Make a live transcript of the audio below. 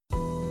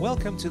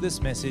Welcome to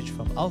this message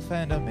from Alpha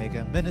and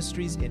Omega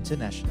Ministries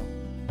International.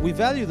 We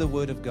value the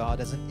Word of God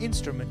as an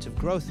instrument of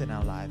growth in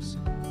our lives,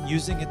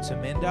 using it to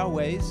mend our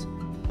ways,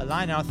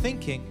 align our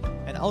thinking,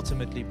 and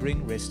ultimately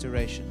bring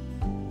restoration.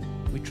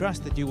 We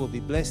trust that you will be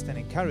blessed and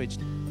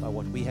encouraged by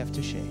what we have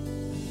to share.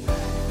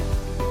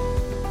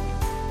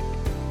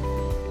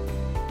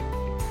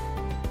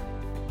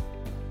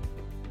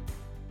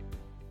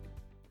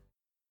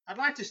 I'd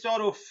like to start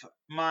off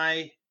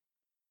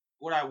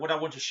what I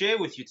want to share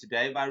with you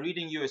today by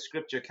reading you a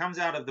scripture. It comes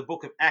out of the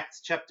book of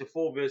Acts chapter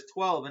 4 verse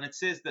 12, and it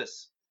says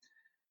this: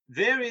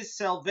 "There is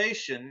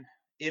salvation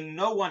in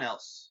no one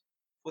else,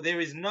 for there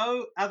is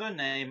no other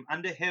name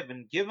under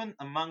heaven given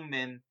among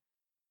men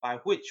by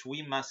which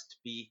we must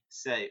be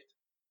saved."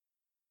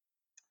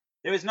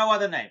 There is no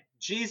other name.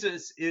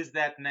 Jesus is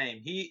that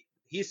name.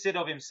 He said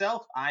of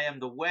himself, "I am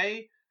the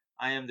way,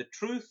 I am the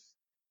truth,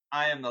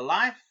 I am the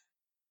life,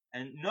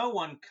 and no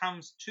one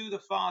comes to the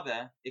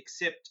Father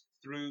except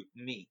through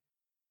me."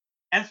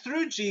 And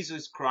through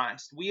Jesus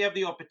Christ, we have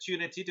the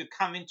opportunity to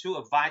come into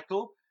a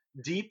vital,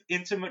 deep,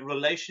 intimate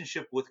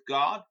relationship with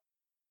God,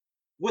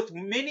 with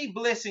many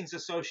blessings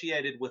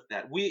associated with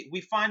that.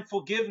 We find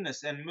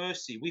forgiveness and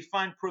mercy. We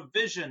find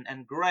provision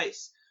and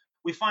grace.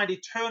 We find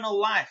eternal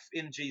life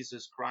in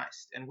Jesus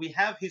Christ. And we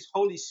have His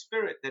Holy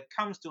Spirit that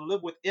comes to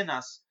live within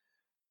us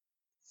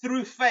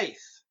through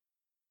faith.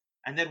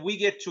 And that we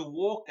get to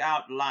walk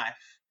out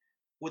life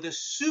with a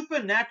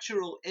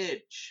supernatural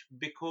edge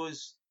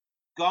because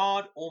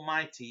God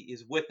Almighty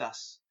is with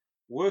us,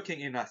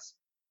 working in us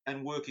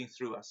and working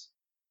through us.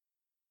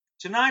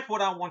 Tonight,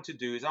 what I want to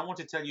do is I want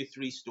to tell you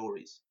three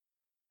stories.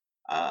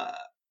 And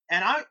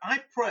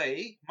I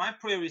pray, my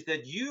prayer is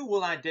that you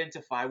will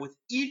identify with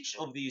each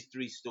of these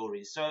three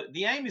stories. So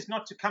the aim is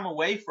not to come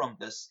away from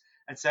this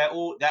and say,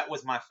 "Oh, that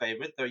was my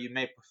favorite," though you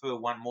may prefer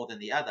one more than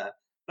the other.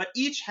 But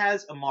each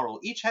has a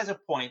moral, each has a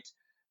point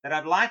that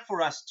I'd like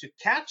for us to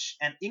catch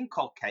and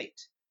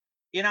inculcate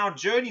in our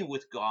journey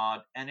with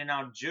God and in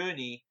our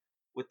journey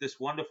with this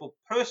wonderful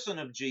person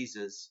of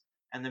Jesus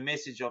and the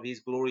message of His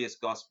glorious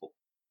gospel.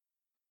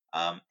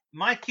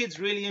 My kids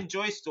really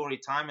enjoy story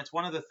time. It's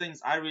one of the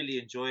things I really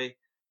enjoy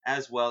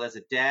as well as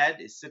a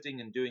dad, is sitting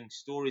and doing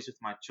stories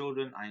with my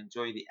children. I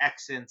enjoy the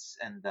accents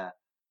and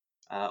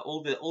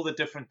all the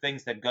different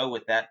things that go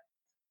with that.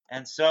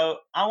 And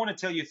so I want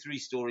to tell you three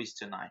stories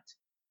tonight.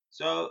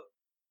 So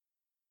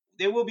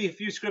there will be a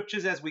few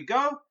scriptures as we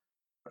go,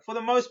 but for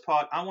the most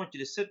part, I want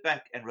you to sit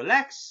back and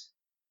relax,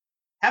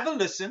 have a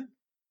listen,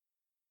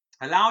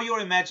 allow your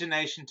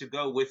imagination to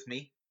go with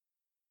me,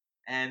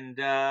 and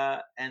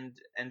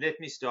let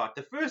me start.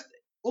 The first,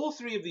 all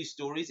three of these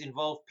stories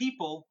involve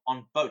people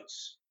on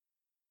boats,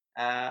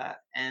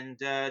 and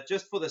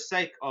just for the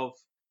sake of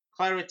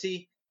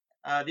clarity,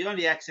 the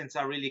only accents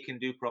I really can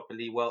do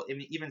properly, well,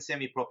 even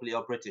semi-properly,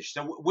 are British.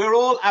 So we're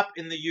all up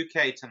in the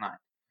UK tonight.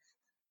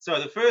 So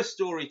the first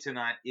story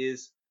tonight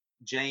is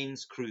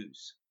Jane's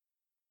cruise.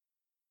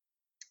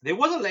 There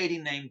was a lady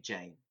named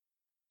Jane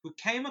who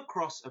came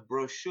across a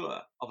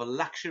brochure of a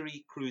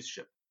luxury cruise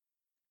ship.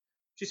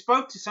 She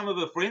spoke to some of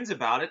her friends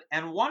about it,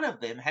 and one of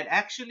them had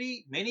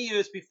actually, many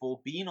years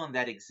before, been on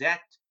that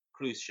exact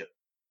cruise ship.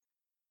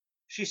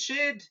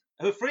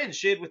 Her friends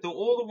shared with her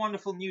all the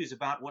wonderful news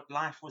about what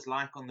life was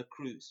like on the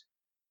cruise,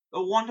 the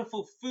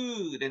wonderful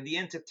food and the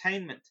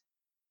entertainment,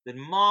 the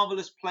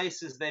marvelous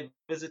places they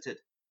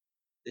visited,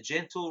 the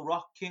gentle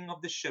rocking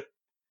of the ship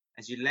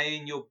as you lay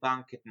in your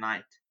bunk at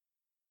night,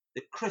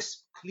 the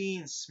crisp,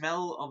 clean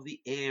smell of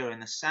the air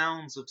and the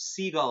sounds of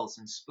seagulls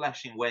and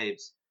splashing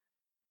waves.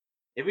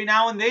 Every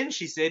now and then,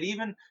 she said,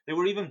 there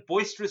were even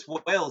boisterous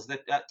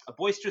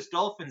boisterous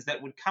dolphins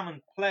that would come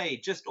and play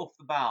just off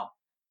the bow.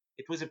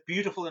 It was a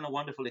beautiful and a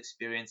wonderful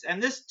experience.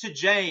 And this, to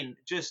Jane,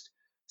 just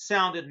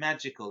sounded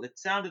magical. It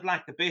sounded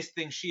like the best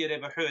thing she had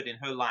ever heard in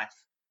her life,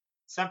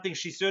 something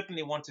she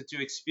certainly wanted to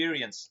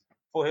experience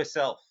for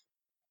herself.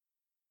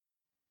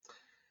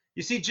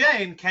 You see,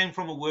 Jane came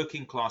from a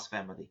working class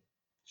family.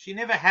 She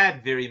never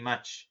had very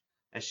much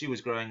as she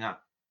was growing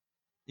up.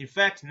 In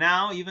fact,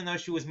 now, even though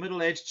she was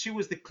middle-aged, she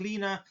was the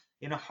cleaner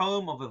in a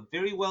home of a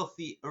very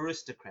wealthy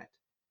aristocrat.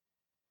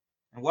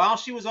 And while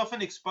she was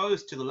often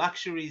exposed to the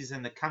luxuries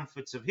and the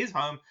comforts of his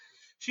home,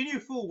 she knew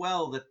full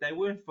well that they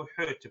weren't for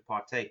her to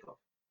partake of.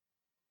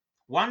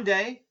 One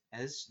day,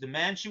 as the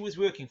man she was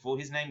working for,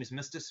 his name is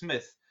Mr.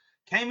 Smith,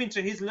 came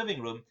into his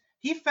living room,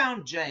 he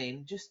found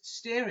Jane just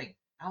staring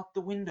out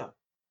the window,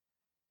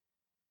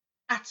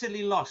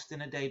 utterly lost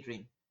in a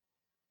daydream.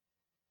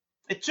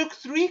 It took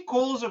 3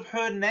 calls of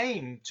her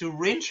name to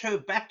wrench her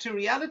back to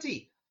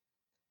reality.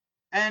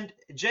 And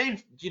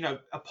Jane,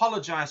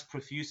 apologized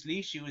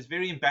profusely. She was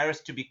very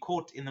embarrassed to be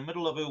caught in the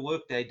middle of her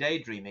workday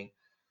daydreaming.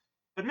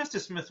 But Mr.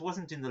 Smith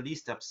wasn't in the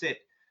least upset.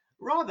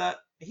 Rather,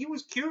 he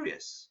was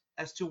curious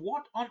as to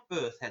what on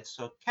earth had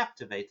so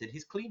captivated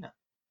his cleaner.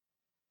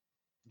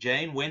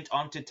 Jane went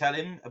on to tell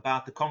him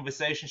about the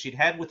conversation she'd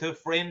had with her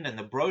friend and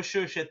the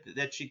brochure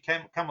that she'd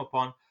come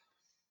upon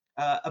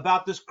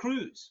about this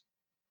cruise.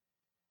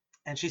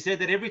 And she said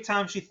that every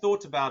time she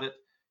thought about it,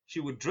 she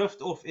would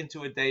drift off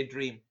into a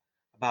daydream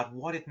about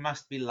what it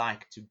must be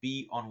like to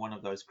be on one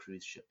of those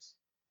cruise ships.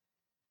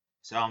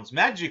 "Sounds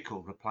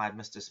magical," replied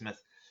Mr.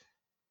 Smith,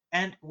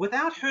 and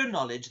without her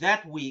knowledge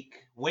that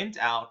week went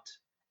out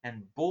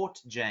and bought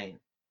Jane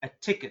a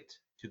ticket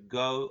to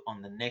go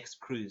on the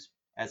next cruise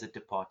as it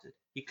departed.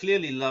 He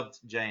clearly loved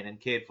Jane and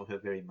cared for her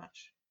very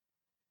much.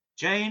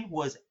 Jane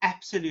was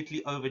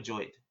absolutely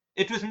overjoyed.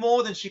 It was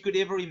more than she could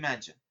ever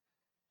imagine.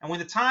 And when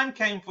the time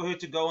came for her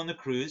to go on the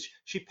cruise,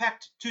 she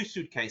packed 2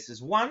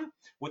 suitcases, one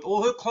with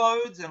all her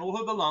clothes and all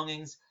her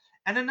belongings,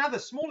 and another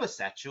smaller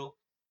satchel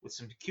with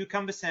some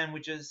cucumber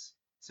sandwiches,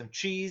 some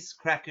cheese,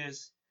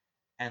 crackers,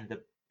 and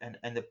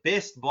the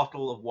best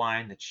bottle of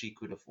wine that she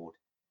could afford.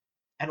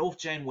 And off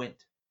Jane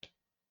went.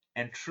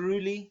 And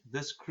truly,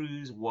 this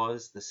cruise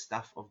was the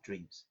stuff of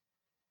dreams.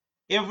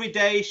 Every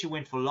day she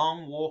went for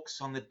long walks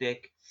on the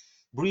deck,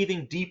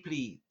 breathing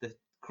deeply the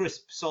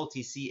crisp,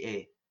 salty sea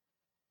air.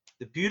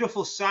 The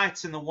beautiful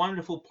sights and the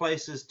wonderful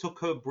places took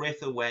her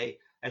breath away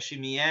as she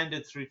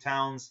meandered through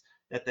towns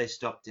that they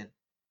stopped in.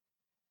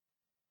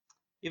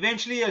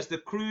 Eventually, as the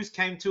cruise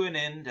came to an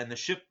end and the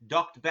ship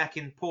docked back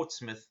in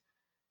Portsmouth,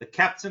 the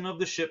captain of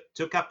the ship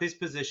took up his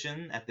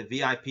position at the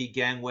VIP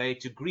gangway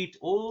to greet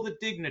all the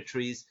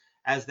dignitaries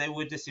as they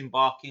were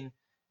disembarking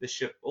the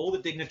ship, all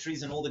the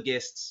dignitaries and all the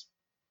guests.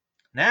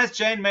 And as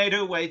Jane made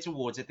her way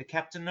towards it, the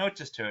captain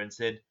noticed her and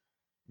said,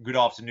 "Good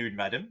afternoon,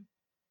 madam.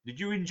 Did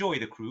you enjoy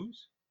the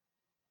cruise?"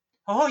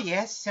 "Oh,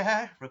 yes,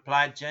 sir,"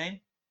 replied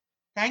Jane.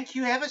 "Thank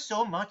you ever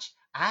so much.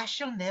 I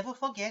shall never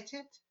forget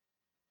it."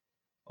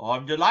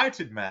 "I'm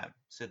delighted, ma'am,"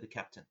 said the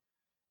captain.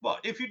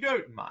 "But if you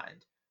don't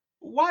mind,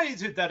 why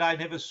is it that I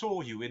never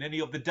saw you in any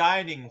of the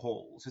dining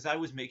halls as I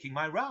was making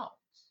my rounds?"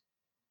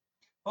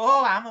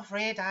 "Oh, I'm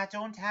afraid I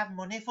don't have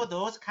money for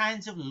those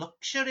kinds of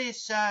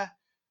luxuries, sir,"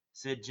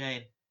 said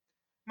Jane.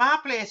 "My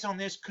place on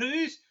this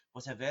cruise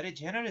was a very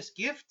generous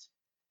gift,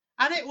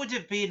 and it would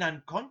have been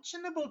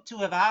unconscionable to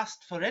have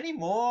asked for any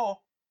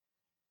more."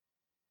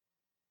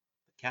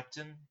 The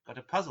captain got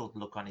a puzzled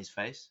look on his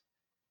face.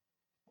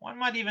 One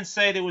might even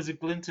say there was a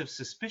glint of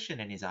suspicion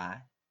in his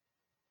eye.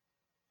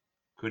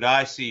 "Could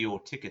I see your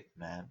ticket,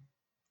 ma'am?"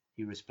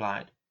 he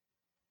replied.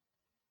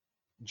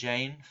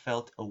 Jane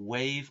felt a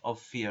wave of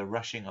fear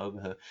rushing over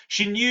her.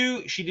 She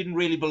knew she didn't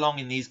really belong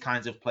in these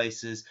kinds of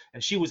places,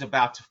 and she was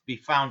about to be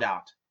found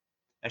out.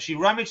 As she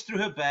rummaged through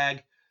her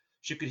bag,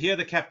 she could hear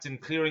the captain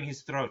clearing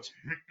his throat.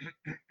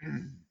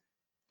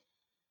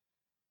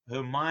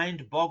 Her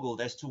mind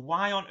boggled as to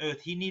why on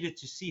earth he needed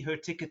to see her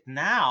ticket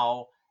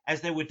now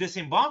as they were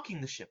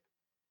disembarking the ship.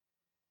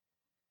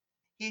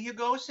 "Here you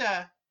go,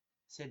 sir,"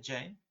 said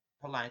Jane,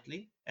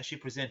 politely, as she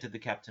presented the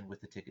captain with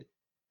the ticket.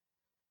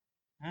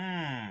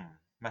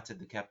 Muttered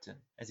the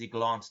captain, as he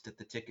glanced at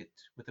the ticket,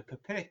 with a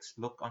perplexed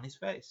look on his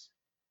face.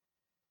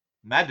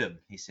 "Madam,"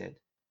 he said,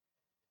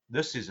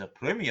 "this is a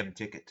premium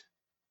ticket.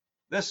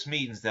 This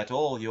means that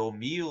all your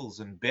meals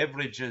and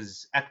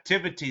beverages,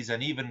 activities,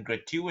 and even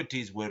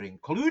gratuities were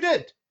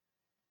included."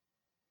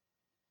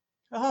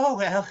 "Oh,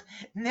 well,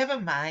 never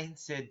mind,"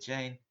 said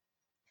Jane.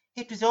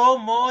 "It was all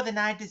more than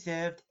I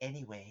deserved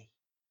anyway."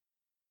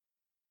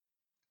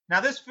 Now,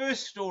 this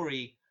first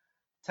story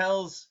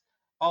tells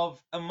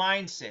of a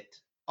mindset,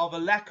 of a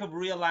lack of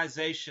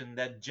realization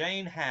that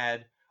Jane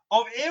had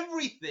of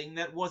everything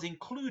that was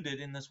included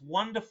in this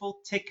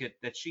wonderful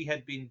ticket that she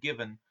had been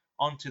given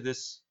onto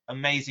this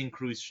amazing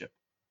cruise ship.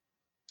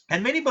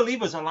 And many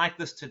believers are like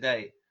this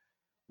today.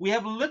 We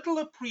have little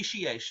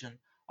appreciation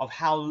of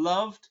how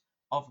loved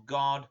of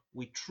God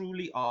we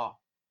truly are,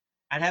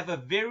 and have a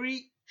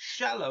very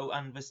shallow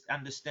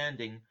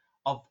understanding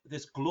of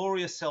this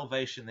glorious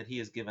salvation that He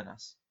has given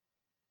us.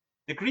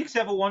 The Greeks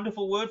have a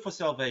wonderful word for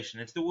salvation.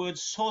 It's the word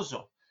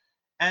sozo.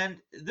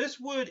 And this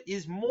word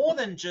is more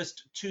than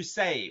just to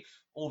save,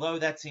 although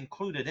that's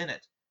included in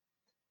it.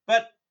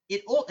 But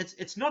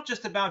it's not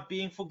just about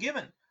being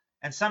forgiven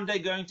and someday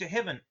going to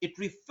heaven. It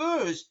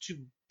refers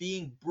to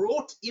being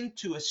brought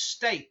into a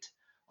state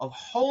of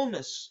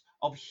wholeness,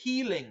 of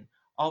healing,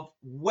 of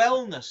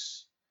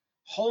wellness,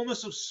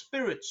 wholeness of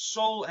spirit,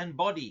 soul, and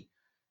body.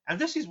 And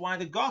this is why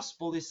the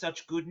gospel is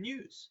such good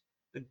news.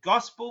 The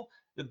gospel,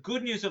 the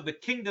good news of the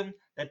kingdom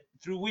that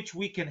through which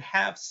we can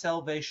have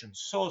salvation,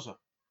 sozo.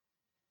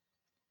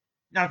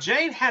 Now,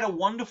 Jane had a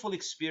wonderful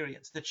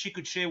experience that she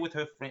could share with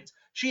her friends.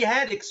 She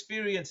had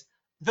experienced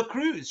the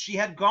cruise. She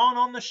had gone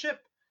on the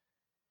ship.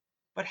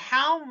 But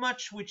how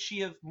much would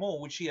she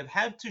have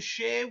had to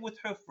share with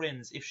her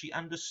friends if she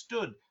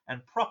understood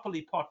and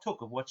properly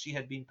partook of what she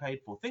had been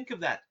paid for? Think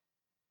of that.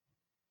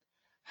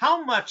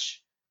 How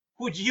much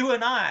more would you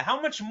and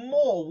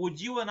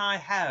I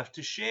have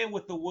to share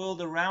with the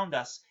world around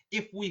us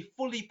if we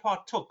fully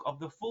partook of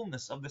the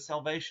fullness of the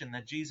salvation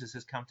that Jesus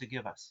has come to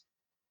give us?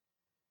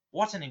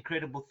 What an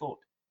incredible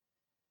thought.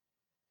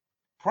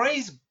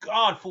 Praise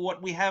God for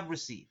what we have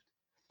received.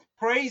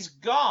 Praise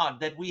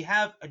God that we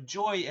have a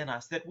joy in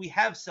us, that we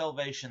have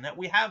salvation, that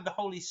we have the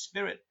Holy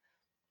Spirit.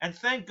 And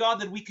thank God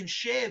that we can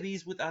share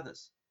these with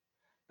others.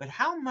 But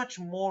how much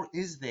more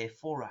is there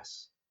for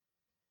us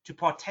to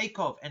partake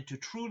of and to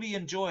truly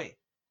enjoy,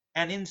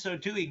 and in so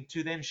doing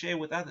to then share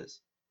with others?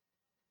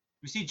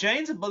 You see,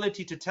 Jane's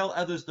ability to tell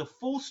others the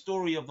full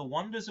story of the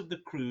wonders of the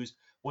cruise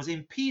was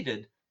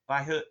impeded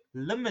by her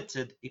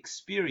limited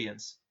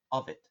experience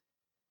of it.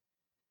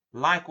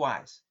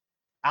 Likewise,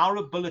 our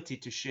ability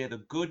to share the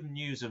good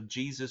news of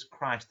Jesus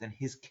Christ and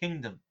his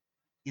kingdom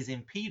is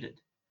impeded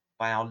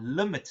by our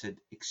limited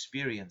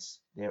experience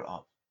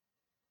thereof.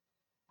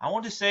 I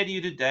want to say to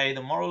you today,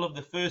 the moral of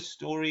the first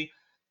story,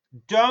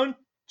 don't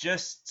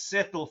just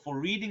settle for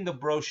reading the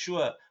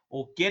brochure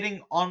or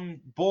getting on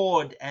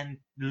board and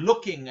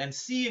looking and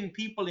seeing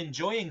people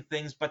enjoying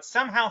things, but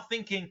somehow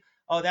thinking,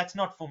 oh, that's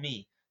not for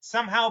me.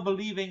 Somehow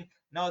believing,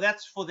 no,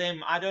 that's for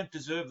them. I don't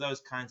deserve those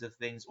kinds of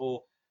things.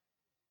 Or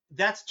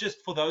that's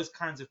just for those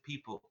kinds of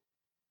people.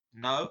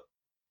 No.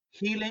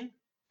 Healing,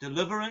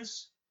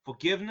 deliverance,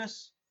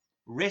 forgiveness,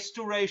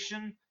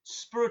 restoration,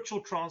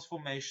 spiritual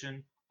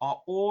transformation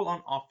are all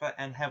on offer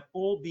and have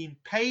all been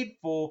paid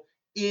for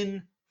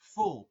in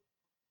full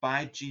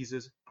by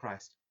Jesus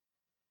Christ.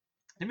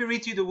 Let me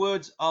read to you the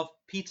words of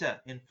Peter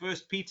in 1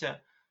 Peter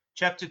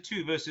chapter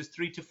 2, verses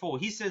 3 to 4.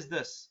 He says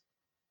this,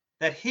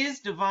 that his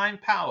divine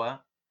power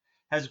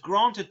has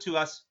granted to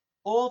us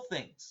all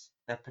things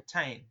that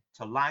pertain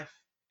to life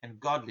and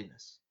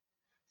godliness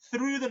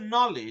through the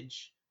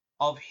knowledge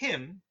of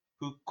him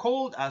who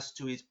called us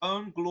to his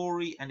own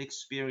glory and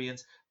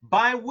experience,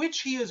 by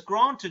which he has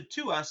granted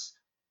to us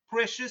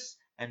precious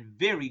and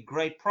very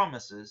great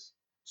promises,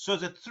 so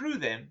that through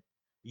them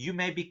you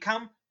may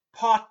become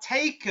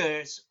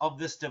partakers of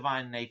this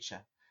divine nature,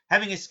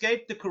 having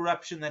escaped the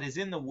corruption that is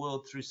in the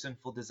world through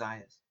sinful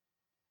desires.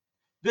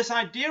 This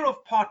idea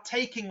of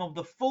partaking of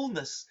the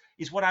fullness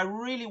is what I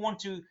really want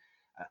to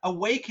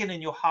awaken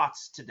in your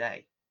hearts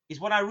today, is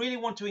what I really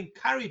want to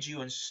encourage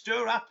you and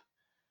stir up,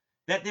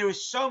 that there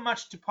is so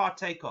much to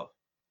partake of.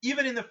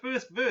 Even in the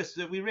first verse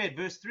that we read,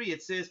 verse 3,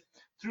 it says,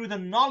 through the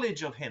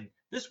knowledge of him.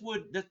 This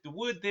word, the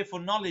word there for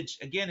knowledge,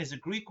 again, is a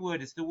Greek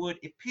word. It's the word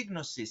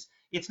epignosis.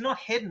 It's not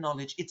head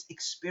knowledge, it's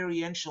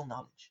experiential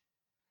knowledge.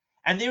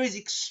 And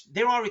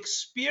there are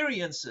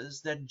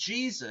experiences that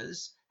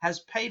Jesus has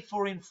paid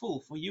for in full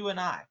for you and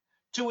I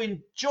to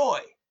enjoy,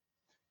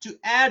 to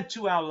add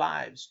to our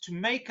lives, to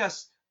make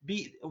us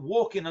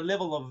walk in a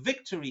level of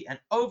victory and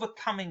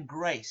overcoming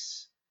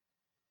grace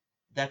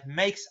that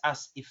makes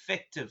us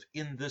effective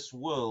in this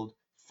world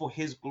for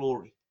his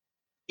glory.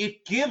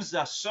 It gives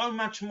us so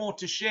much more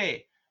to share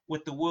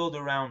with the world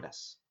around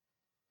us.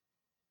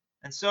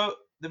 And so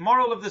the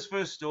moral of this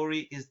first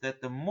story is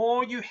that the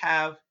more you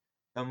have,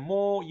 the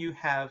more you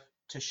have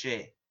to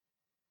share.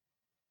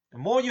 The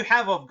more you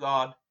have of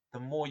God, the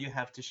more you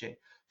have to share.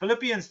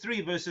 Philippians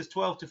 3 verses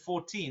 12 to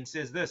 14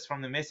 says this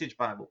from the Message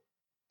Bible.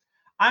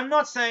 I'm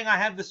not saying I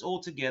have this all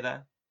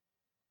together,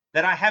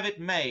 that I have it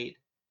made,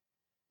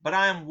 but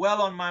I am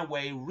well on my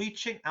way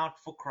reaching out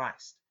for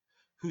Christ,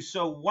 who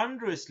so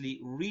wondrously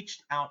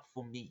reached out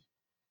for me.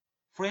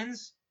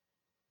 Friends,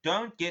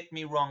 don't get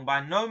me wrong.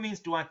 By no means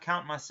do I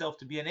count myself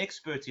to be an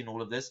expert in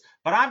all of this,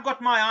 but I've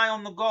got my eye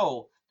on the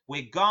goal,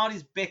 where God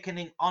is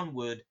beckoning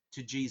onward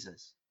to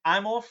Jesus.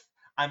 I'm off,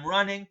 I'm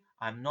running,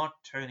 I'm not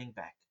turning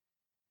back.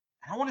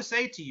 And I want to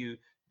say to you,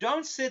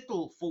 don't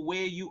settle for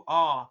where you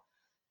are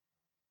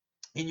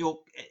in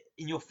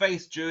your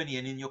faith journey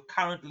and in your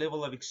current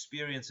level of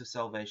experience of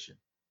salvation.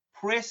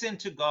 Press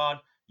into God.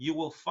 You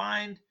will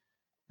find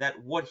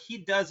that what he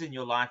does in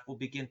your life will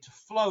begin to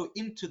flow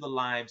into the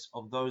lives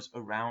of those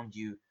around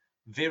you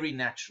very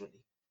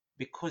naturally,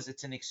 because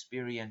it's an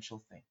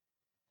experiential thing.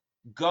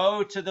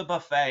 Go to the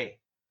buffet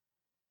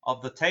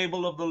of the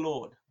table of the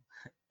Lord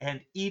and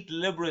eat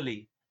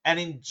liberally and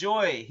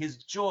enjoy his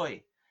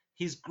joy,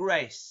 his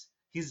grace,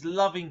 his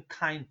loving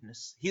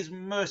kindness, his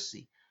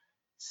mercy.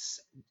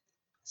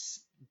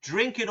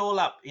 Drink it all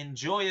up,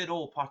 enjoy it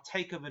all,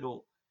 partake of it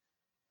all,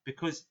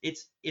 because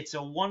it's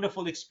a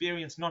wonderful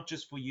experience, not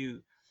just for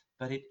you,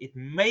 but it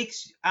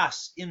makes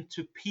us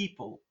into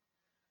people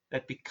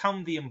that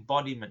become the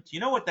embodiment. You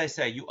know what they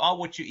say, you are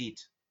what you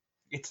eat.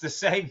 It's the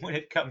same when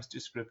it comes to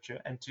scripture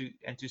and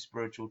to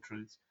spiritual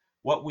truths.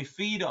 What we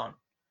feed on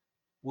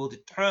will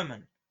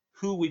determine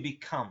who we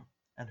become,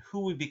 and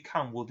who we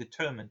become will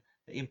determine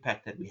the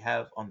impact that we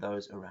have on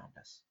those around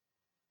us.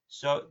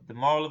 So the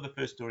moral of the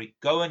first story,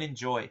 go and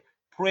enjoy,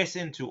 press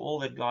into all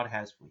that God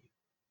has for you.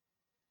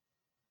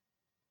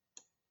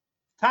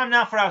 Time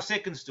now for our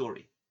second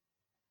story.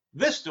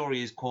 This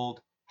story is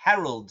called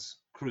Harold's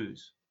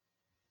Cruise.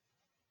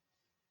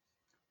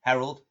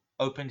 Harold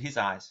opened his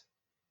eyes.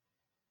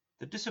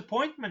 The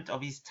disappointment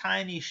of his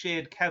tiny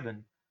shared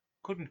cabin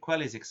couldn't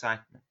quell his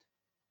excitement.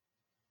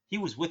 He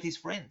was with his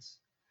friends,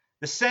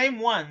 the same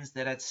ones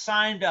that had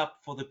signed up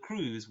for the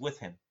cruise with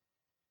him.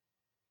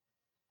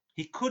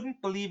 He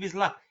couldn't believe his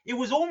luck. It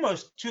was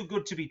almost too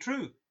good to be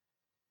true.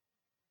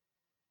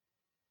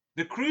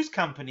 The cruise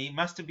company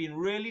must have been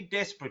really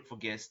desperate for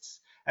guests,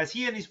 as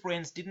he and his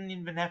friends didn't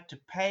even have to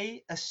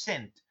pay a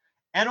cent,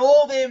 and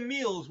all their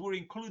meals were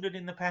included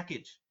in the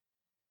package.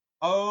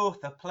 Oh,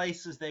 the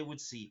places they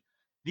would see,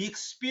 the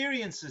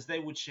experiences they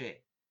would share.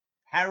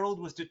 Harold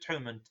was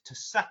determined to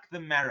suck the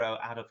marrow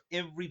out of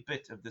every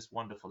bit of this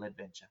wonderful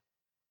adventure.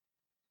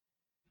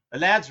 The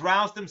lads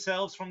roused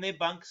themselves from their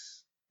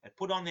bunks. They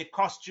put on their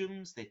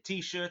costumes, their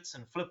t-shirts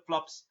and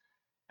flip-flops,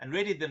 and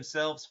readied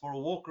themselves for a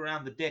walk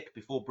around the deck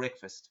before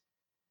breakfast.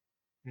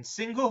 In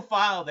single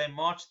file they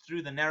marched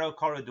through the narrow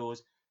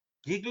corridors,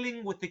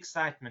 giggling with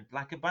excitement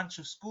like a bunch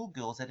of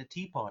schoolgirls at a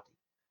tea party.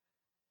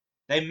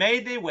 As they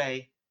made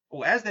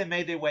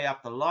their way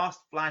up the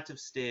last flight of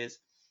stairs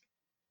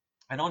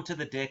and onto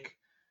the deck,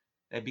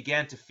 they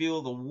began to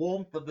feel the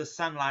warmth of the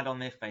sunlight on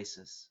their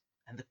faces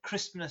and the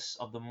crispness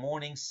of the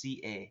morning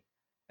sea air.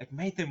 It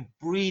made them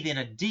breathe in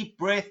a deep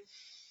breath,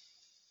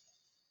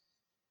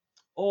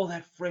 all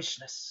that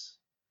freshness,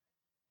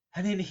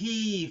 and then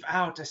heave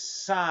out a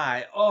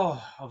sigh,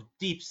 of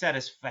deep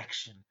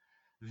satisfaction.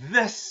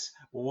 This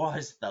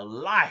was the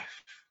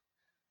life.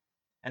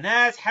 And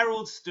as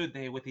Harold stood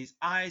there with his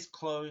eyes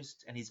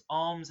closed and his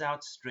arms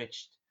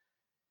outstretched,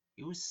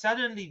 he was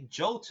suddenly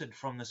jolted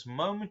from this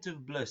moment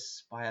of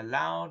bliss by a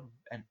loud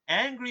and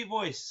angry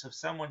voice of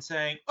someone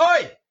saying,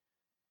 "Oi!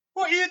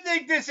 What do you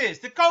think this is?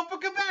 The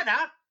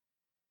Copacabana?"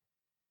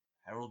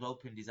 Harold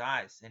opened his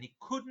eyes and he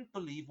couldn't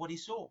believe what he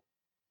saw.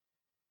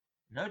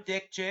 No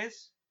deck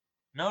chairs,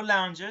 no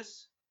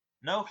loungers,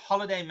 no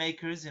holiday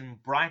makers in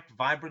bright,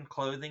 vibrant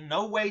clothing,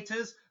 no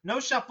waiters, no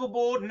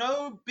shuffleboard,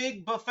 no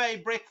big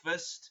buffet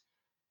breakfast.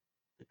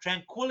 The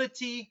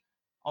tranquility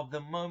of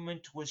the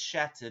moment was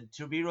shattered,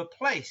 to be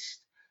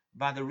replaced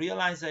by the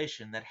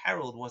realization that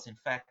Harold was in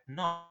fact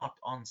not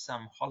on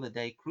some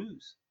holiday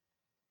cruise.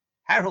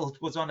 Harold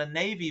was on a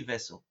Navy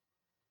vessel,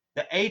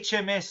 the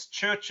HMS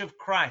Church of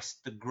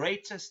Christ, the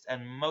greatest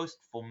and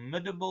most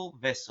formidable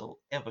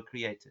vessel ever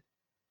created.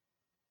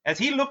 As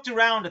he looked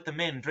around at the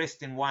men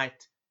dressed in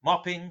white,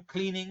 mopping,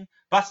 cleaning,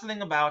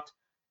 bustling about,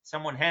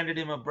 someone handed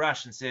him a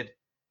brush and said,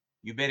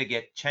 "You better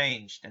get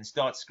changed and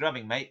start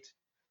scrubbing, mate.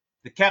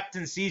 If the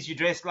captain sees you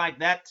dressed like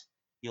that,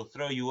 he'll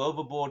throw you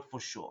overboard for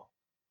sure."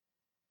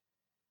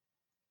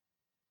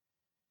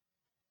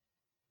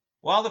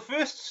 While the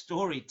first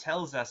story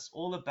tells us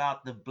all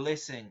about the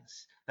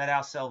blessings that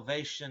our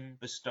salvation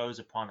bestows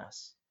upon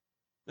us,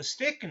 the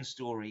second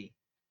story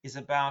is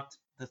about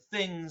the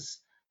things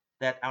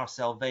that our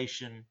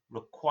salvation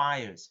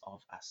requires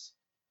of us.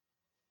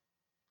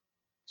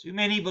 Too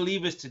many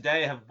believers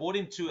today have bought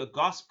into a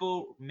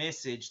gospel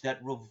message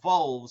that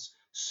revolves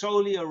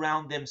solely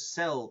around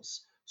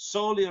themselves,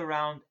 solely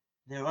around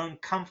their own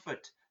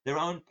comfort, their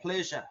own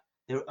pleasure,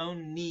 their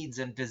own needs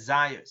and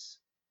desires.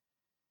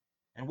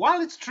 And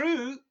while it's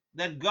true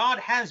that God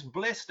has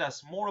blessed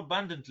us more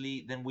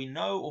abundantly than we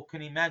know or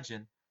can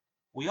imagine,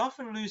 we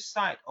often lose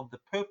sight of the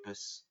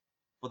purpose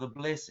for the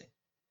blessing.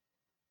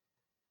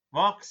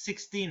 Mark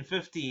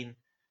 16:15,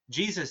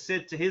 Jesus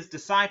said to his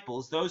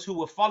disciples, those who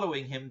were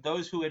following him,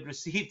 those who had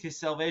received his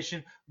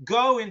salvation,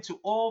 "Go into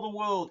all the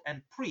world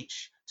and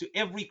preach to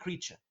every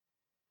creature."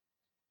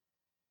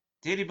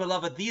 Dearly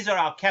beloved, these are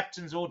our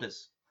captain's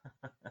orders.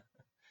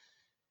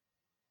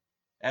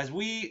 As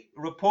we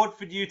report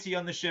for duty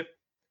on the ship,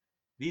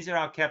 these are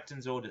our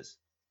captain's orders.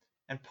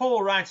 And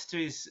Paul writes to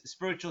his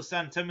spiritual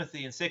son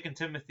Timothy in 2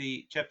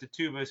 Timothy chapter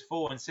 2 verse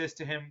 4 and says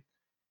to him,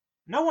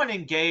 "No one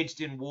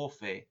engaged in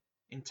warfare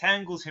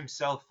entangles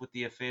himself with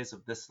the affairs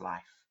of this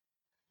life,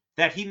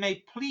 that he may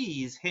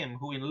please him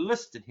who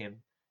enlisted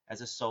him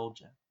as a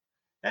soldier."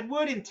 That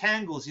word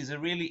entangles is a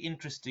really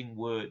interesting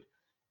word.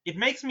 It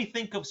makes me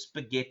think of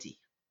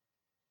spaghetti.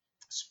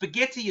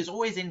 Spaghetti is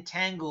always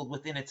entangled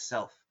within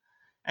itself.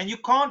 And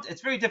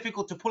it's very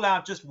difficult to pull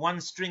out just one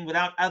string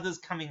without others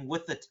coming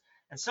with it.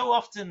 And so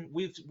often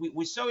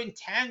we're so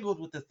entangled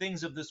with the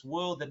things of this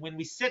world that when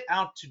we set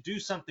out to do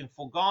something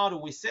for God,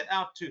 or we set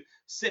out to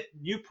set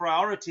new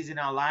priorities in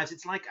our lives,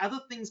 it's like other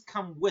things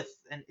come with.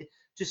 And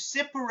to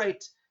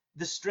separate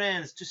the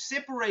strands, to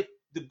separate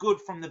the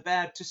good from the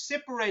bad, to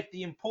separate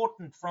the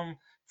important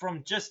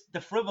from just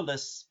the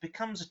frivolous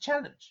becomes a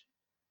challenge.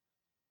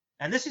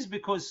 And this is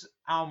because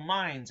our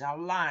minds, our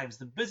lives,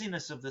 the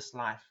busyness of this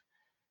life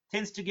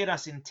tends to get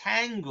us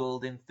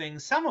entangled in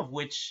things, some of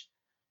which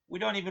we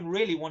don't even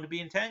really want to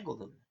be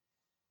entangled in.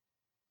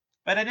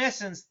 But in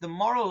essence, the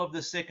moral of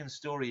the second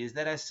story is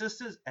that as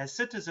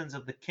citizens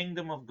of the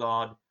kingdom of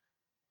God,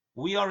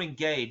 we are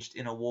engaged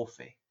in a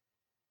warfare.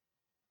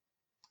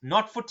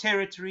 Not for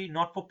territory,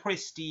 not for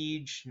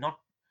prestige, not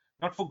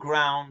for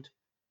ground,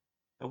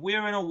 but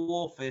we're in a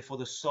warfare for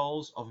the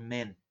souls of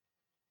men.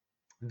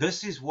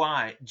 This is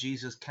why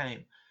Jesus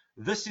came.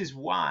 This is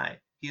why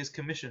he has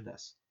commissioned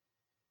us.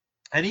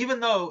 And even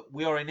though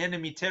we are in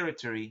enemy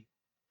territory,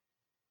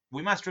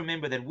 we must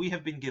remember that we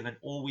have been given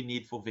all we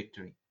need for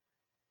victory.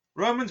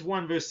 Romans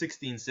 1 verse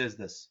 16 says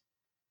this.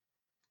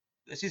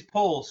 This is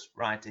Paul's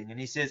writing, and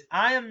he says,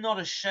 "I am not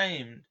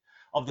ashamed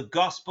of the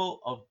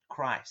gospel of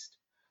Christ,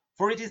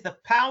 for it is the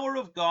power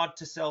of God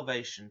to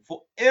salvation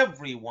for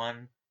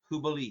everyone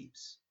who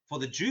believes, for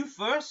the Jew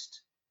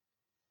first,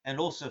 and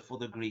also for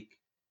the Greek."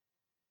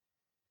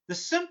 The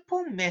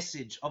simple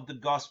message of the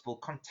gospel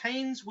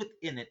contains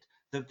within it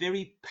the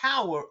very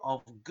power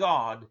of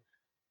God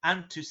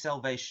unto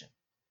salvation.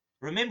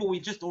 Remember, we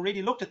just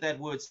already looked at that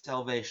word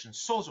salvation,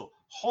 sozo,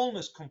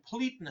 wholeness,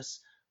 completeness,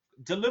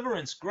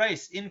 deliverance,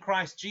 grace in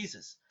Christ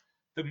Jesus.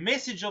 The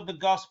message of the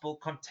gospel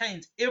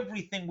contains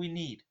everything we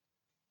need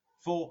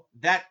for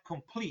that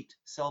complete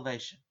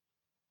salvation.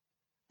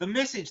 The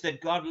message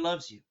that God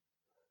loves you.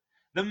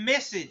 The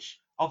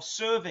message of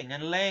serving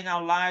and laying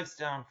our lives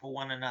down for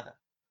one another.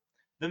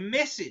 The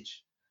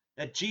message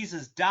that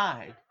Jesus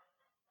died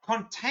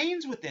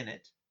contains within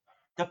it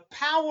the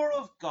power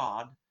of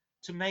God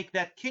to make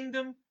that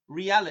kingdom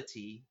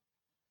reality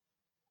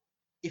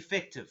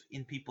effective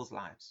in people's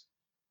lives.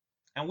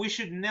 And we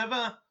should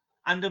never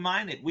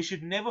undermine it. We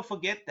should never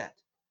forget that.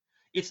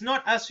 It's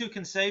not us who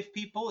can save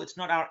people. It's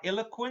not our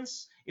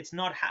eloquence. It's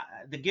not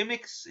the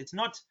gimmicks. It's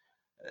not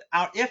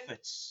our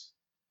efforts.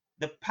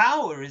 The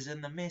power is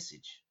in the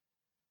message.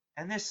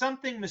 And there's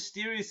something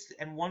mysterious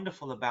and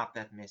wonderful about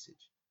that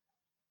message,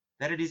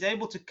 that it is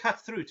able to cut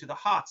through to the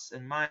hearts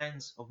and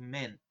minds of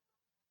men.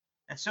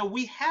 And so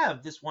we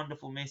have this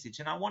wonderful message.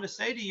 And I want to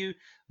say to you,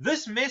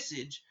 this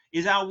message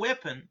is our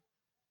weapon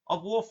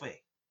of warfare.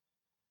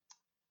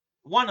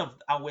 One of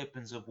our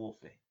weapons of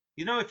warfare.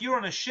 You know, if you're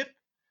on a ship,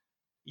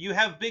 you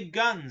have big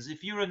guns.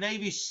 If you're a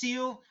Navy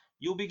SEAL,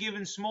 you'll be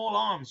given small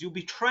arms. You'll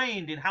be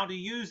trained in how to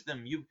use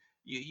them. You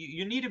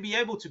need to be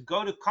able to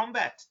go to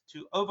combat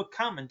to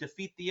overcome and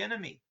defeat the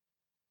enemy.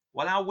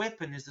 Well, our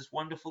weapon is this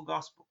wonderful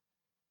gospel.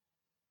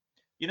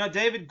 You know,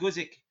 David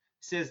Guzik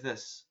says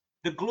this: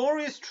 the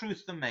glorious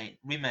truth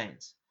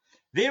remains.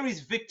 There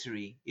is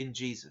victory in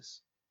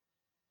Jesus.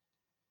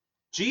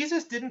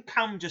 Jesus didn't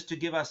come just to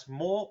give us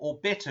more or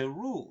better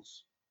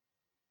rules,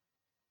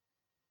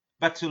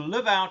 but to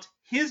live out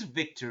his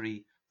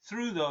victory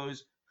through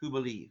those who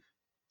believe.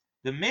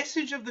 The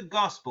message of the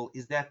gospel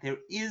is that there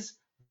is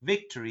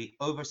victory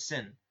over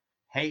sin,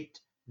 hate,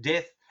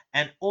 death,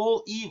 and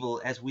all evil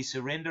as we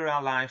surrender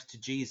our lives to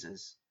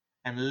Jesus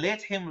and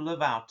let him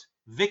live out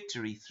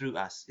victory through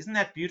us. Isn't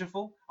that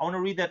beautiful? I want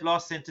to read that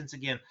last sentence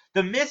again.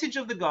 The message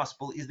of the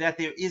gospel is that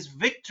there is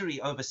victory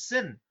over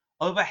sin,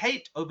 over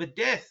hate, over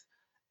death,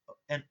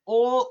 and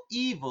all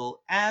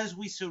evil as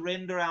we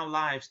surrender our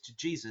lives to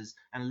Jesus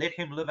and let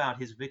him live out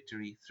his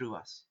victory through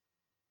us.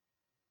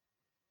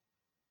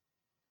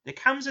 There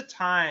comes a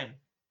time,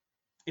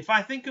 if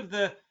I think of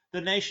the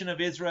nation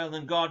of Israel,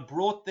 and God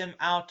brought them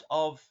out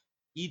of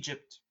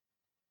Egypt,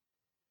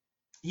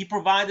 he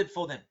provided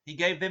for them. He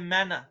gave them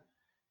manna.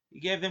 He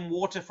gave them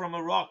water from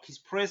a rock. His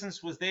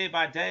presence was there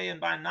by day and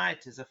by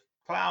night as a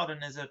cloud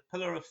and as a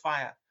pillar of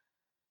fire.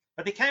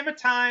 But there came a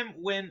time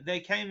when they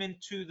came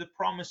into the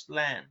promised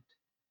land,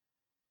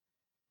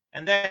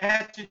 and they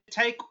had to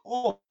take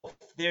off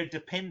their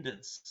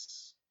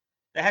dependence.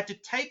 They had to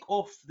take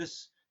off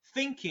this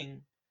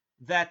thinking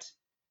that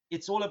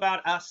it's all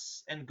about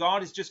us and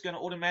God is just going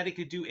to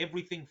automatically do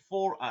everything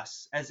for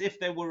us, as if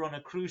they were on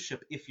a cruise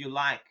ship, if you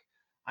like.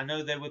 I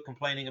know they were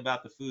complaining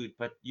about the food,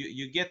 but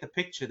you get the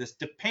picture, this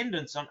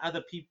dependence on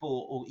other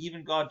people or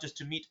even God just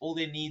to meet all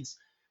their needs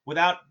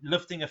without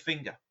lifting a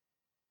finger.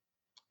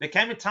 There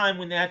came a time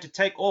when they had to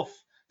take off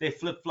their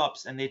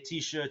flip-flops and their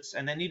t-shirts,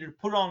 and they needed to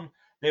put on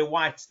their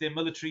whites, their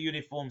military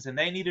uniforms, and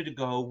they needed to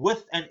go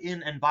with and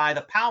in and by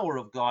the power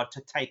of God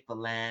to take the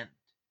land.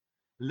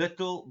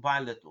 Little by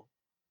little,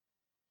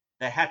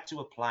 they had to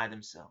apply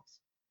themselves.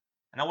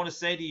 And I want to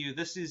say to you,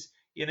 this is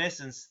in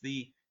essence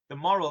the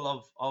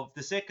moral of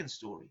the second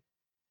story,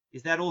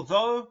 is that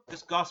although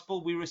this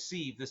gospel we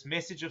receive, this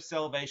message of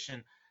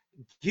salvation,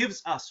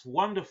 gives us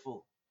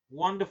wonderful,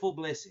 wonderful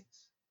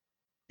blessings,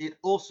 it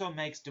also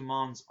makes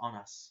demands on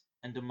us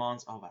and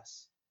demands of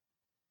us.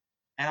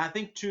 And I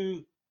think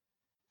to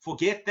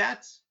forget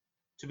that,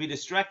 to be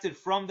distracted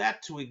from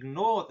that, to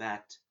ignore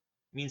that,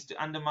 means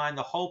to undermine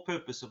the whole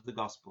purpose of the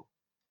gospel.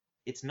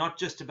 It's not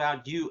just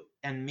about you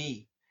and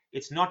me.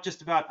 It's not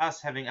just about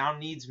us having our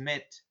needs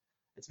met.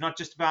 It's not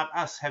just about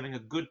us having a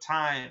good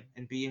time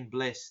and being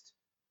blessed.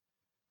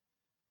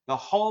 The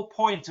whole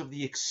point of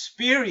the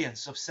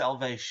experience of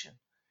salvation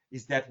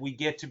is that we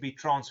get to be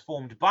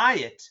transformed by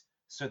it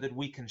so that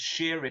we can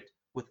share it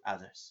with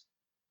others.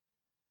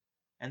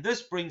 And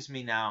this brings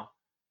me now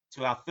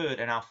to our third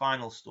and our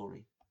final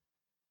story.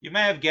 You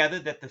may have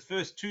gathered that the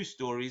first two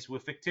stories were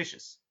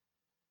fictitious.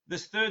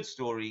 This third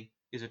story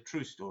is a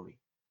true story.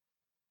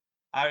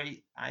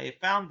 I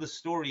found the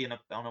story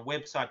on a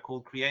website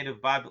called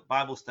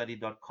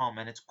creativebiblestudy.com,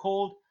 and it's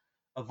called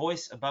A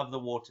Voice Above the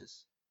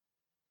Waters.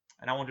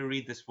 And I want to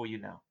read this for you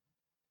now.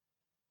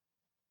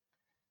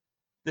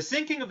 The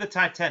sinking of the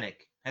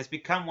Titanic has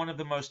become one of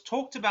the most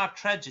talked about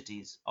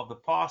tragedies of the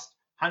past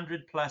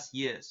 100+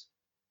 years.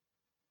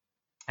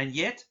 And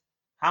yet,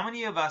 how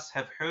many of us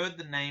have heard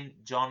the name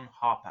John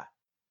Harper?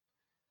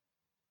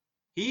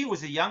 He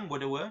was a young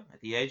widower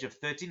at the age of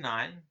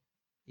 39.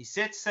 He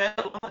set sail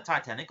on the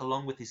Titanic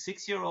along with his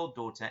 6-year-old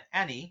daughter,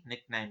 Annie,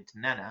 nicknamed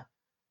Nana,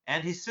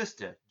 and his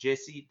sister,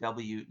 Jessie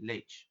W.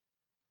 Leach.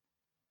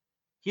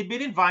 He had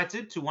been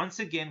invited to once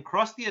again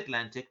cross the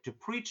Atlantic to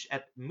preach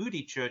at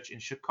Moody Church in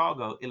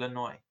Chicago,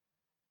 Illinois.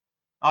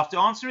 After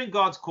answering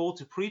God's call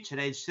to preach at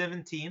age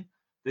 17,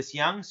 this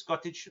young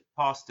Scottish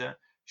pastor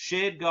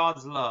shared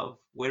God's love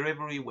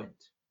wherever he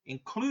went,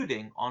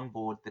 including on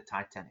board the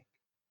Titanic.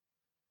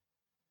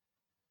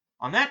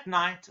 On that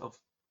night of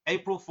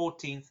April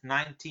 14th,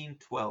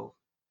 1912,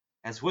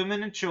 as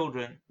women and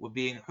children were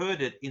being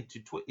herded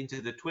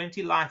into the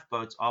 20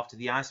 lifeboats after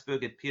the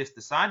iceberg had pierced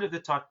the side of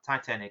the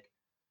Titanic,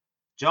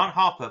 John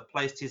Harper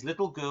placed his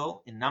little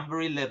girl in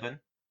number 11,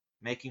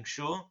 making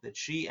sure that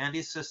she and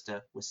his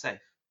sister were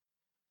safe.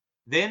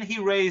 Then he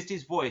raised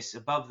his voice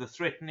above the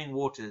threatening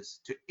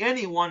waters to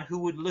anyone who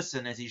would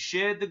listen as he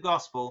shared the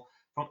gospel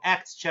from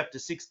Acts chapter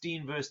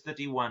 16, verse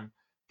 31.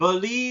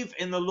 Believe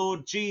in the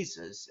Lord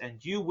Jesus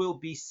and you will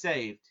be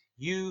saved,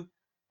 you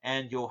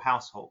and your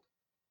household.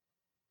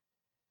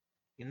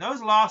 In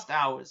those last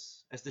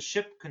hours, as the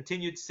ship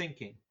continued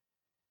sinking,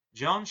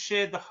 John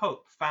shared the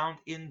hope found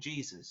in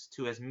Jesus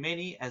to as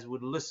many as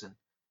would listen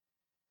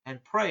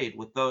and prayed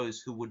with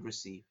those who would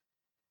receive.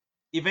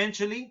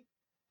 Eventually,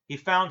 he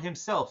found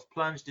himself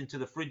plunged into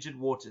the frigid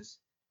waters,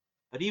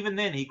 but even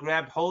then he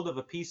grabbed hold of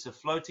a piece of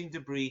floating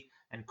debris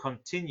and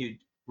continued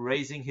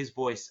raising his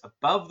voice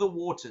above the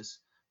waters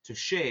to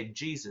share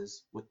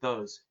Jesus with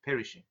those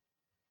perishing.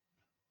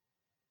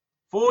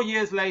 4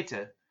 years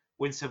later,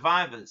 when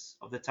survivors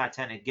of the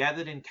Titanic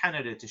gathered in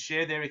Canada to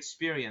share their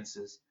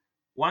experiences,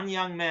 one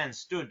young man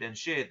stood and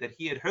shared that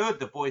he had heard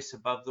the voice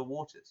above the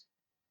waters.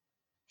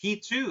 He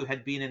too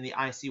had been in the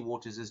icy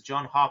waters as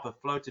John Harper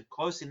floated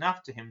close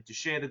enough to him to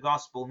share the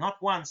gospel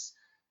not once,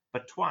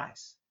 but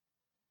twice.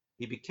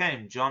 He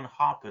became John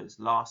Harper's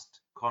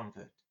last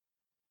convert.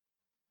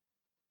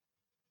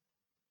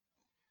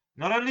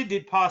 Not only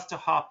did Pastor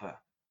Harper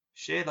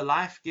share the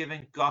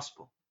life-giving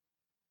gospel,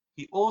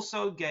 he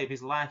also gave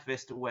his life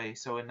vest away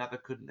so another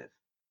could live.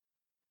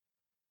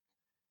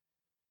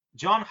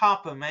 John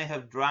Harper may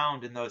have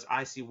drowned in those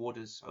icy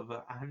waters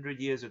over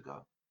 100 years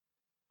ago,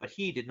 but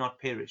he did not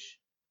perish.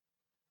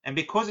 And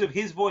because of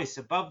his voice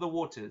above the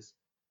waters,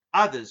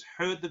 others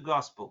heard the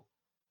gospel,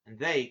 and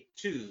they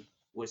too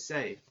were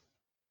saved.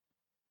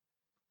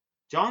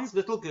 John's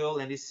little girl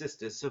and his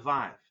sister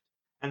survived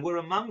and were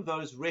among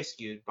those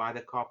rescued by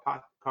the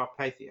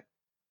Carpathia.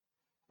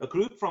 A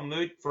group from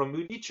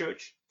Moody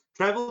Church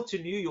traveled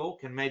to New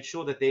York and made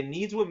sure that their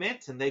needs were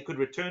met and they could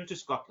return to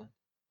Scotland.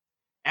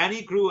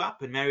 Annie grew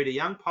up and married a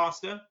young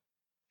pastor.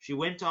 She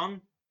went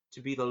on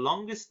to be the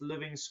longest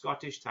living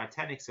Scottish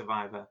Titanic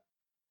survivor,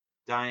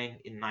 dying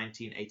in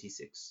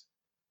 1986.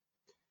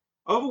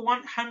 Over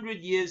 100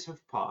 years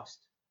have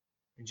passed,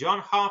 and John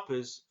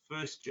Harper's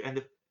first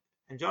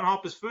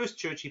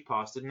church he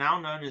pastored, now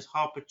known as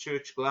Harper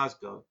Church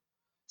Glasgow,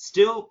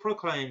 still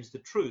proclaims the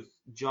truth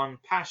John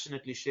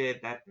passionately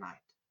shared that night.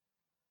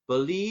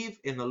 Believe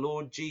in the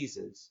Lord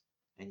Jesus,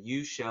 and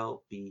you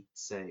shall be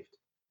saved.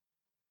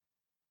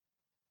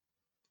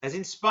 As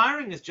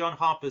inspiring as John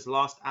Harper's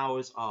last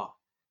hours are,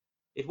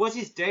 it was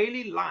his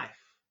daily life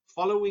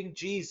following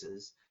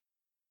Jesus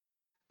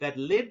that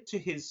led to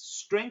his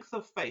strength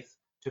of faith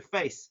to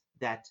face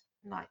that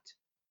night.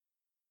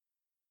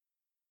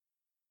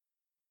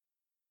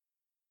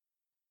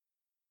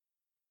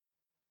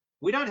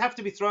 We don't have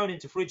to be thrown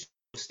into frigid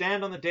or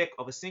stand on the deck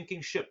of a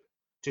sinking ship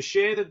to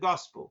share the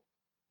gospel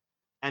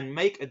and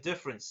make a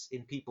difference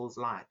in people's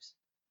lives.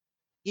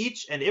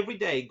 Each and every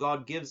day,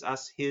 God gives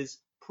us his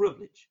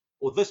privilege,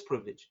 or this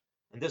privilege,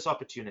 and this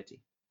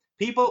opportunity.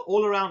 People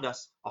all around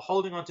us are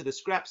holding on to the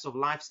scraps of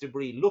life's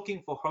debris,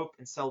 looking for hope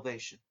and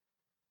salvation.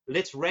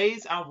 Let's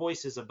raise our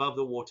voices above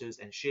the waters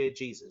and share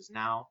Jesus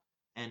now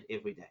and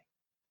every day.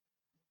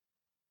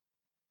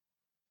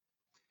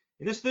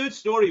 In this third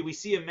story, we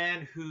see a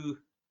man who,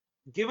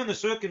 given the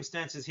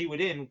circumstances he was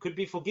in, could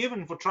be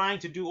forgiven for trying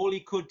to do all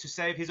he could to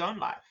save his own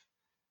life.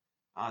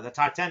 The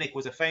Titanic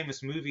was a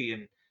famous movie,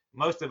 and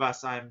most of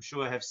us, I'm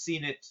sure, have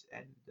seen it,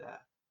 and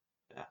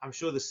I'm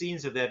sure the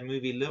scenes of that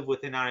movie live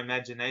within our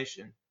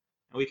imagination.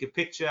 And we can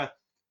picture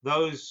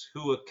those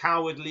who were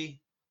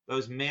cowardly,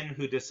 those men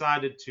who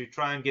decided to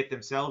try and get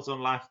themselves on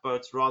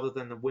lifeboats rather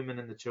than the women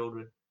and the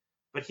children.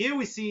 But here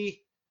we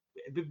see,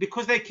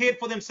 because they cared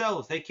for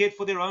themselves, they cared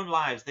for their own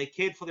lives, they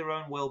cared for their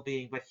own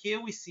well-being. But here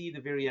we see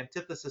the very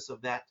antithesis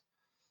of that.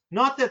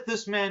 Not that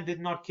this man did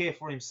not care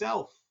for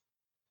himself,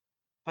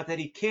 but that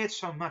he cared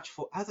so much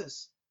for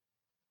others.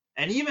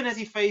 And even as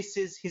he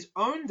faces his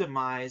own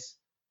demise,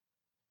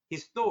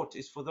 his thought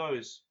is for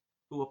those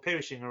who are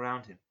perishing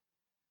around him.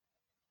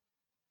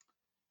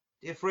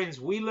 Dear friends,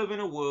 we live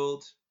in a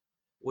world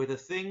where the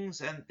things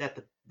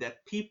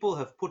that people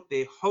have put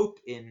their hope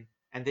in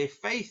and their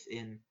faith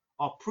in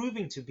are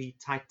proving to be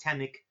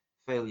titanic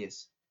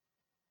failures.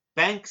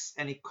 Banks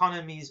and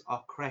economies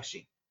are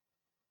crashing.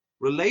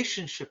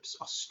 Relationships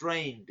are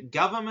strained.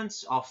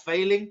 Governments are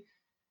failing.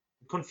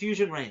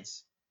 Confusion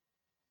reigns.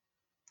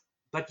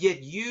 But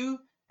yet you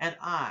and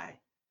I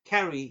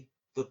carry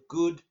the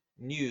good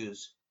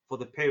news for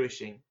the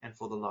perishing and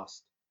for the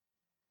lost.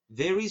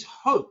 There is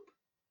hope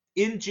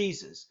in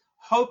Jesus,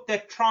 hope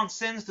that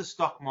transcends the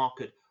stock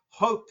market,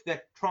 hope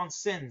that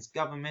transcends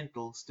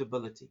governmental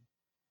stability.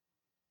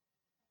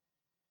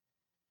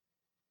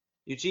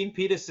 Eugene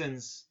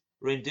Peterson's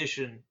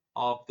rendition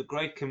of the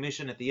Great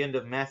Commission at the end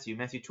of Matthew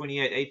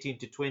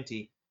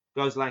 28:18-20,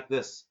 goes like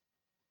this.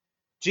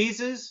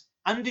 Jesus,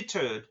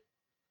 undeterred,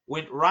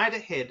 went right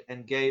ahead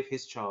and gave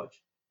his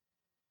charge.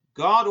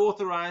 God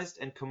authorized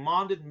and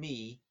commanded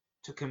me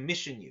to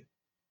commission you.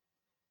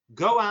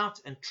 Go out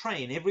and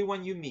train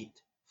everyone you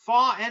meet,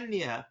 far and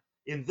near,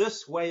 in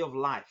this way of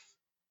life,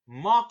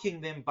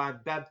 marking them by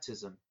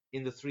baptism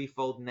in the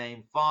threefold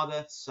name,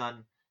 Father,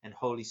 Son, and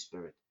Holy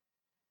Spirit.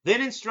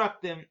 Then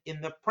instruct them in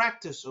the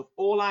practice of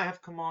all I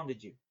have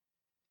commanded you.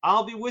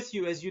 I'll be with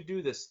you as you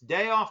do this,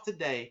 day after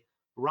day,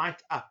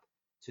 right up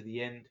to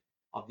the end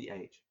of the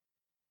age.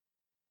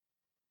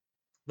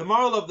 The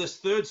moral of this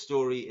third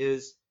story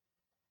is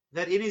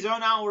that in his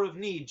own hour of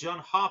need, John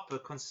Harper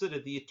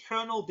considered the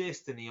eternal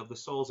destiny of the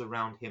souls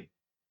around him.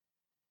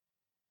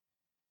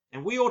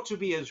 And we ought to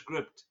be as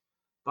gripped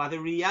by the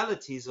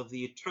realities of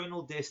the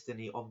eternal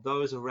destiny of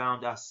those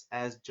around us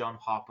as John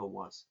Harper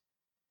was.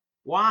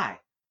 Why?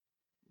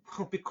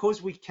 Well,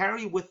 because we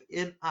carry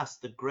within us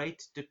the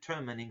great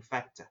determining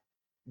factor,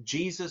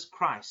 Jesus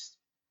Christ,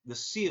 the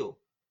seal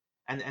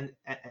and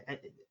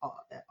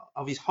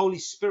of his Holy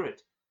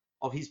Spirit,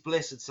 of his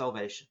blessed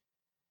salvation.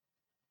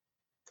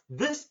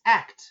 This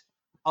act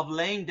of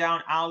laying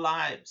down our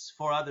lives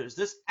for others,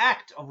 this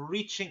act of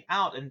reaching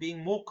out and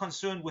being more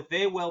concerned with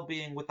their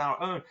well-being with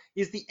our own,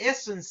 is the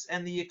essence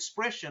and the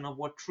expression of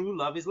what true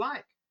love is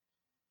like.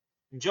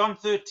 In John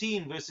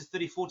 13, verses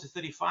 34 to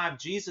 35,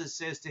 Jesus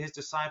says to his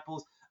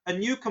disciples, "A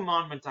new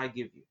commandment I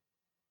give you,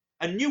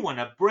 a new one,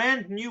 a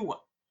brand new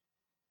one,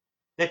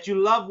 that you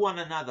love one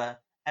another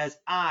as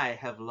I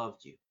have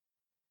loved you."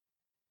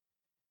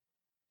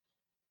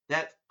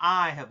 That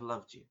I have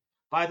loved you.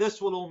 By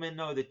this will all men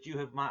know that you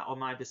are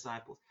my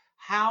disciples.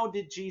 How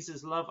did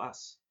Jesus love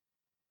us?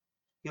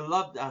 He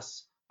loved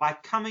us by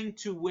coming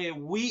to where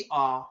we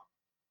are,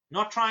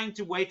 not trying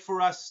to wait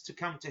for us to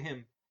come to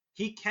him.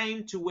 He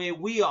came to where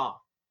we are,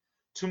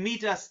 to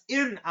meet us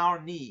in our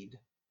need,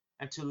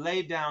 and to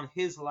lay down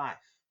his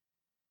life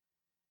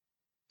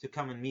to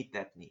come and meet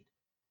that need.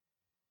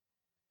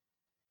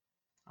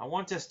 I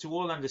want us to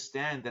all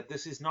understand that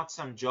this is not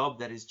some job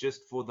that is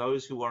just for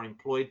those who are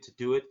employed to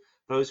do it,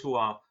 those who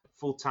are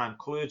full-time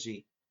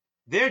clergy.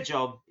 Their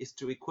job is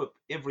to equip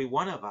every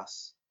one of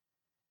us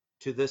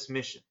to this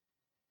mission.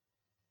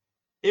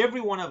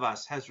 Every one of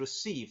us has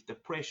received the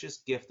precious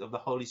gift of the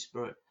Holy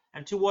Spirit.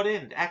 And to what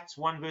end? Acts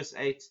 1 verse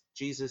 8,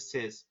 Jesus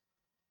says,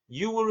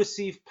 "You will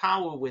receive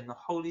power when the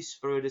Holy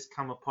Spirit has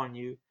come upon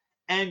you,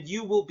 and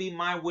you will be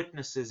my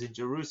witnesses in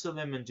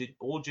Jerusalem and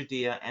all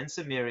Judea and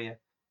Samaria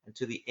and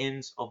to the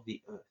ends of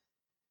the earth."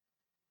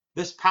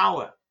 This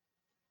power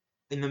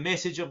in the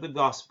message of the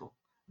gospel,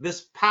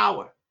 this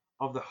power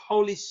of the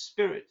Holy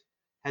Spirit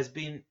has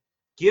been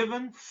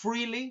given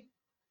freely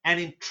and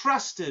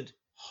entrusted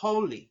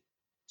wholly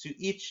to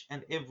each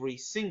and every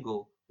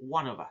single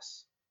one of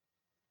us.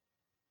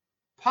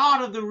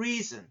 Part of the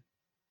reason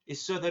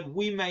is so that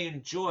we may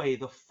enjoy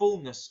the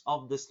fullness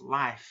of this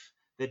life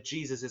that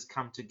Jesus has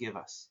come to give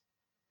us.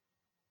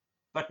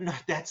 But no,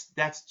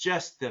 that's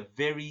just the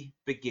very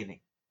beginning.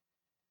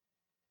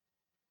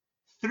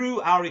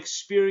 Through our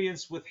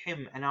experience with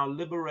him and our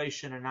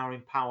liberation and our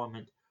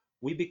empowerment,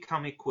 we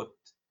become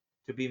equipped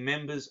to be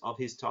members of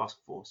his task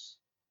force,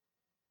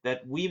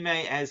 that we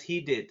may, as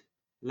he did,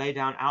 lay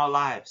down our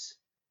lives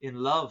in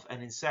love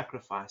and in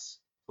sacrifice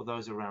for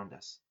those around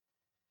us.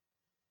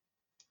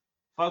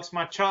 Folks,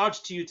 my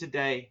charge to you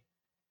today,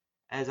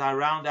 as I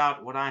round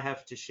out what I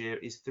have to share,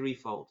 is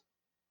threefold.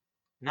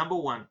 Number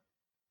one,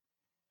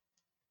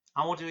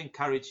 I want to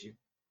encourage you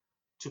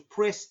to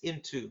press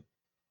into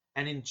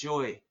and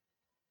enjoy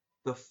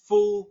the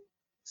full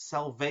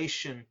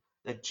salvation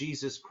that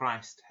Jesus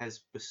Christ has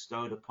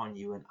bestowed upon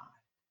you and I.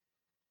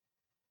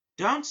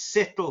 Don't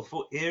settle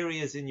for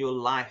areas in your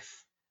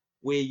life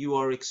where you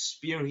are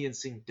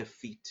experiencing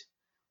defeat,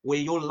 where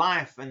your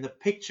life and the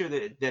picture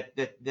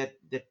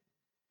that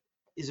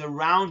is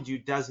around you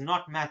does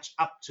not match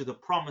up to the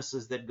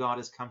promises that God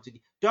has come to you.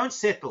 Don't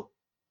settle.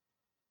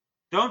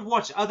 Don't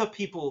watch other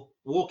people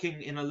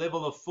walking in a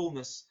level of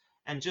fullness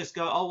and just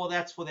go, "Oh, well,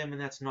 that's for them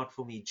and that's not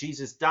for me."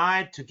 Jesus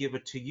died to give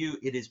it to you.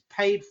 It is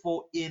paid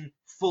for in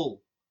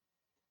full.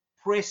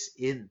 Press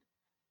in.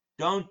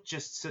 Don't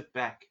just sit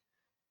back.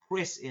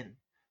 Press in,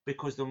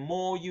 because the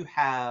more you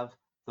have,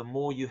 the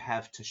more you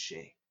have to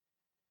share.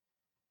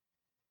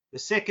 The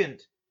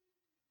second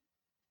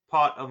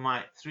part of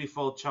my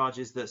threefold charge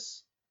is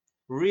this: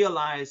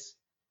 realize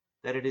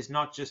that it is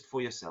not just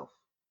for yourself.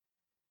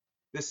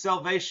 The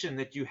salvation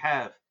that you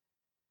have,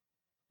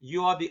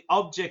 you are the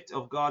object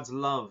of God's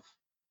love,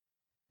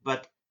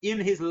 but in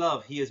his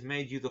love, he has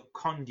made you the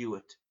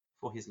conduit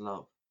for his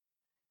love.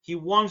 He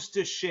wants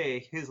to share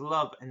his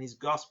love and his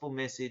gospel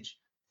message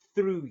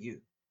through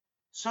you.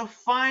 So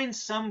find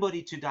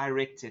somebody to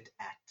direct it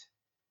at.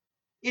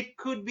 It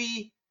could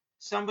be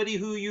somebody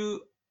who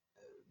you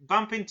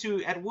bump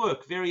into at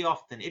work very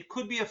often. It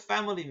could be a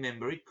family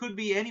member. It could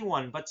be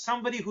anyone, but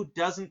somebody who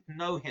doesn't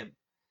know him.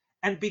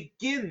 And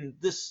begin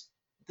this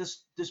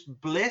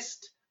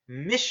blessed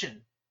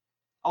mission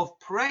of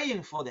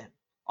praying for them,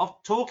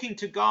 of talking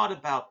to God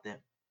about them,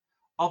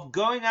 of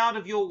going out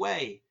of your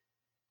way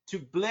to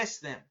bless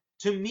them,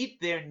 to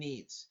meet their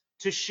needs,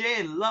 to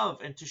share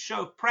love and to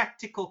show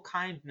practical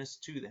kindness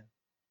to them.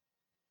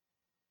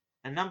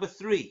 And number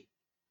 3,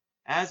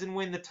 as and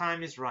when the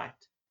time is right,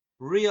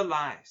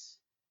 realize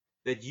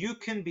that you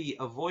can be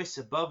a voice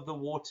above the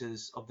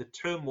waters of the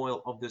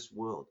turmoil of this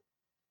world.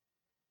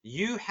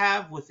 You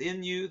have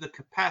within you the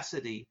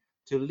capacity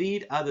to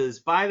lead others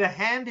by the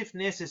hand, if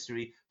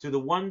necessary, to the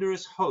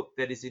wondrous hope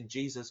that is in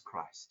Jesus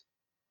Christ.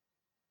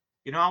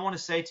 You know, I want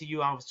to say to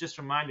you, I was just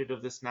reminded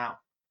of this now.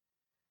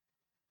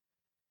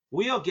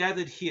 We are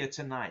gathered here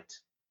tonight,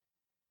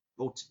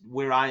 or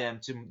where I am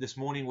this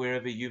morning,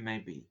 wherever you may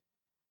be,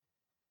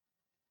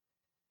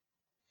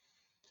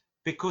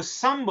 because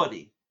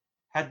somebody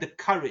had the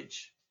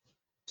courage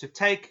to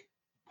take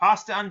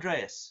Pastor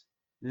Andreas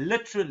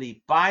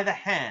literally by the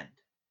hand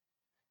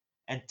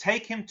and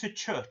take him to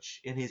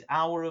church in his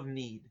hour of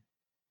need,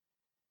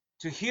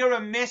 to hear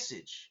a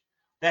message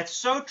that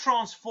so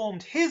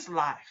transformed his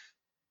life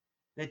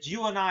that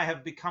you and I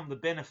have become the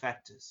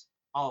benefactors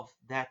of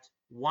that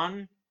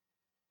one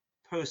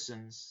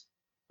person's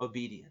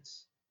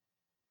obedience.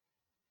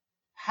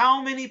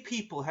 How many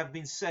people have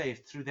been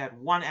saved through that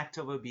one act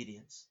of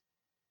obedience?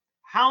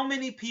 How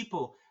many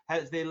people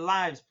has their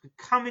lives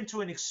come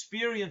into an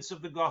experience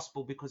of the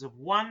gospel because of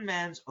one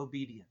man's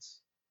obedience?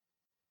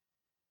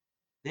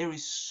 There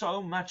is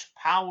so much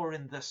power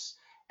in this,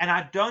 and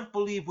I don't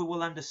believe we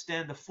will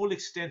understand the full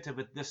extent of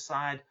it this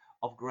side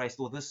of grace,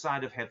 or this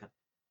side of heaven.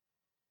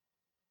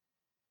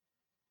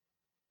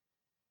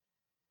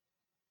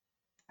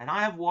 And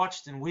I have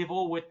watched, and we've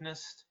all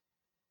witnessed,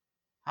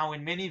 how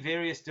in many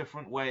various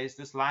different ways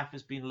this life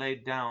has been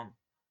laid down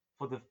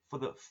for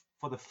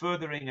the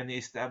furthering and the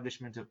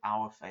establishment of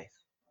our faith.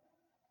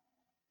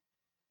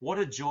 What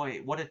a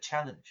joy, what a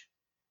challenge.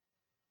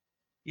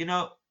 You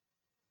know,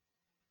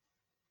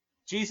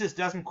 Jesus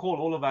doesn't call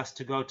all of us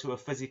to go to a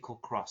physical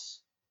cross.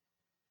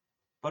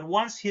 But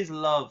once his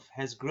love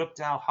has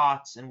gripped our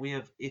hearts and we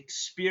have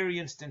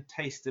experienced and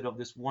tasted of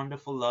this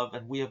wonderful love,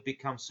 and we have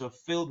become so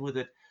filled with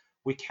it,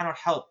 we cannot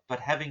help but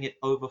having it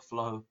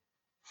overflow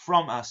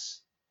from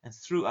us and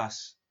through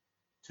us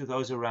to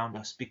those around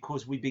us,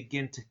 because we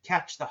begin to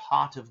catch the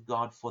heart of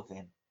God for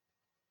them.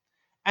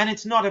 And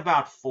it's not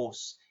about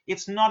force.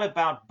 It's not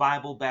about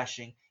Bible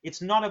bashing.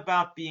 It's not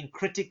about being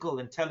critical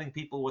and telling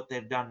people what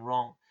they've done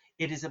wrong.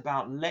 It is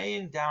about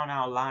laying down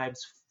our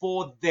lives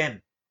for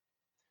them,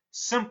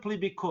 simply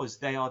because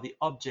they are the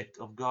object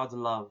of God's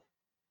love,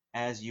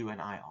 as you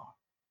and I are.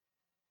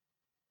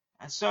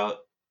 And so,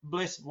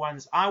 blessed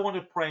ones, I want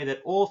to pray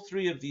that all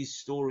 3 of these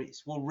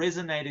stories will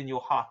resonate in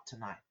your heart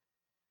tonight.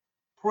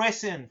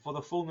 Press in for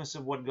the fullness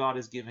of what God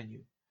has given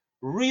you.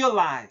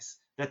 Realize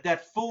that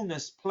that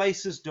fullness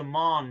places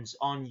demands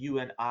on you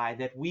and I,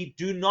 that we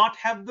do not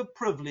have the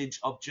privilege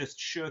of just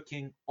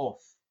shirking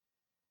off.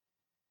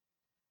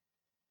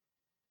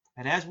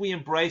 And as we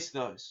embrace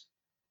those,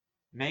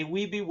 may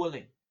we be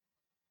willing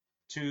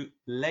to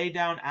lay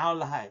down our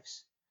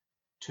lives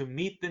to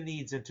meet the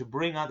needs and to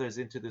bring others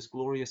into this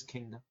glorious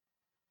kingdom,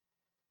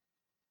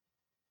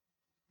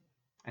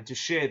 and to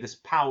share this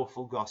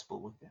powerful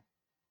gospel with them.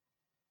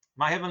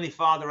 My Heavenly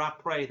Father, I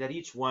pray that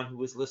each one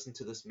who has listened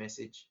to this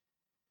message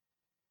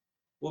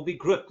will be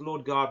gripped,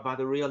 Lord God, by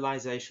the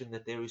realization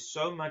that there is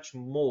so much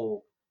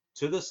more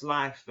to this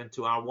life and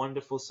to our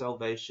wonderful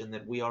salvation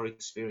that we are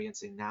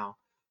experiencing now,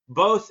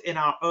 both in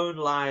our own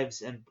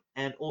lives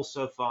and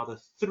also, Father,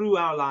 through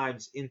our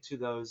lives into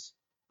those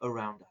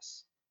around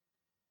us.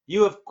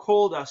 You have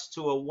called us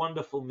to a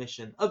wonderful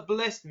mission, a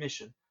blessed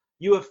mission.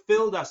 You have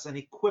filled us and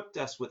equipped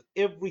us with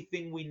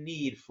everything we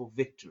need for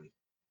victory.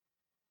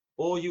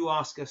 All you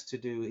ask us to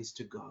do is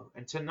to go.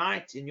 And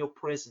tonight, in your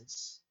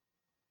presence,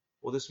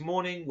 or this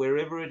morning,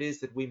 wherever it is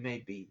that we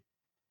may be,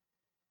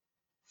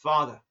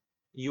 Father,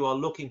 you are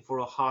looking for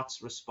a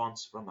heart's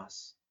response from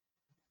us.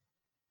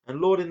 And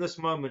Lord, in this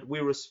moment, we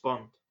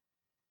respond.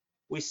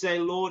 We say,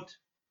 Lord,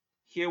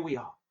 here we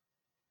are.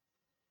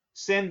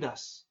 Send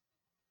us.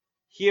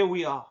 Here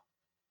we are.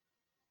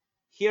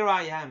 Here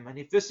I am. And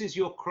if this is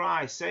your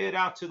cry, say it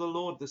out to the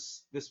Lord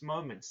this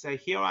moment. Say,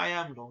 here I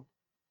am, Lord.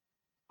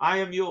 I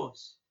am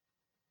yours.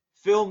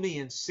 Fill me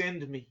and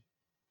send me.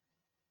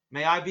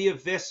 May I be a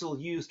vessel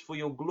used for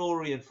your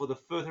glory and for the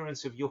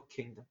furtherance of your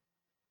kingdom.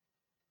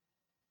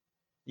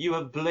 You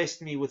have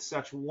blessed me with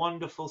such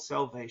wonderful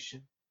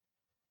salvation.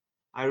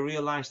 I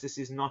realize this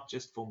is not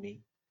just for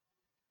me.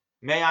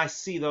 May I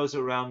see those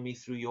around me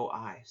through your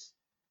eyes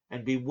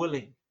and be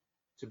willing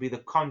to be the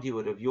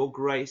conduit of your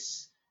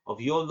grace,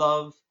 of your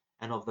love,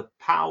 and of the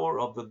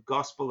power of the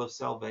gospel of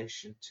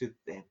salvation to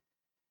them.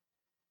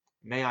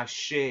 May I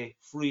share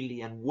freely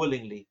and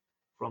willingly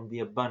from the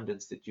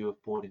abundance that you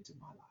have poured into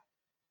my life.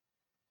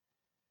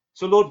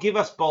 So Lord, give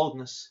us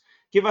boldness.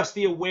 Give us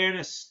the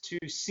awareness to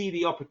see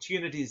the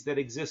opportunities that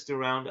exist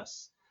around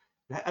us.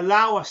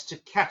 Allow us to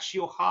catch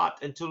your heart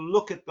and to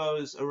look at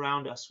those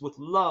around us with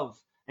love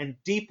and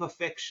deep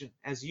affection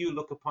as you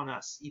look upon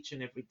us each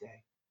and every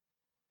day.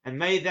 And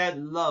may that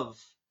love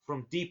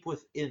from deep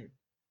within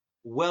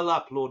well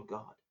up, Lord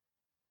God,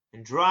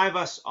 and drive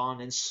us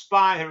on,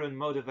 inspire and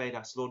motivate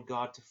us, Lord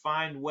God, to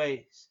find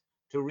ways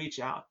to reach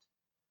out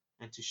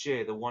and to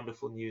share the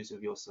wonderful news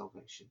of your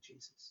salvation,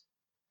 Jesus.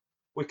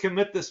 We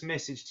commit this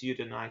message to you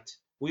tonight.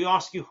 We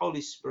ask you,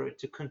 Holy Spirit,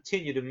 to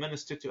continue to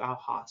minister to our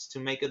hearts, to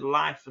make it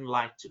life and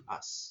light to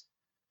us,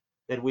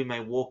 that we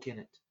may walk in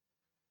it.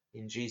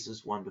 In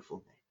Jesus'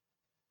 wonderful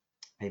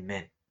name.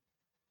 Amen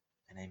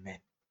and amen.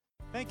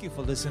 Thank you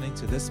for listening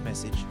to this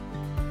message.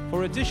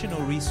 For additional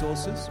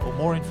resources or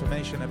more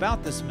information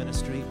about this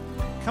ministry,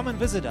 come and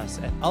visit us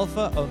at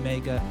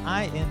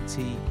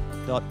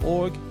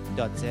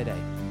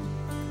alphaomegaint.org.za.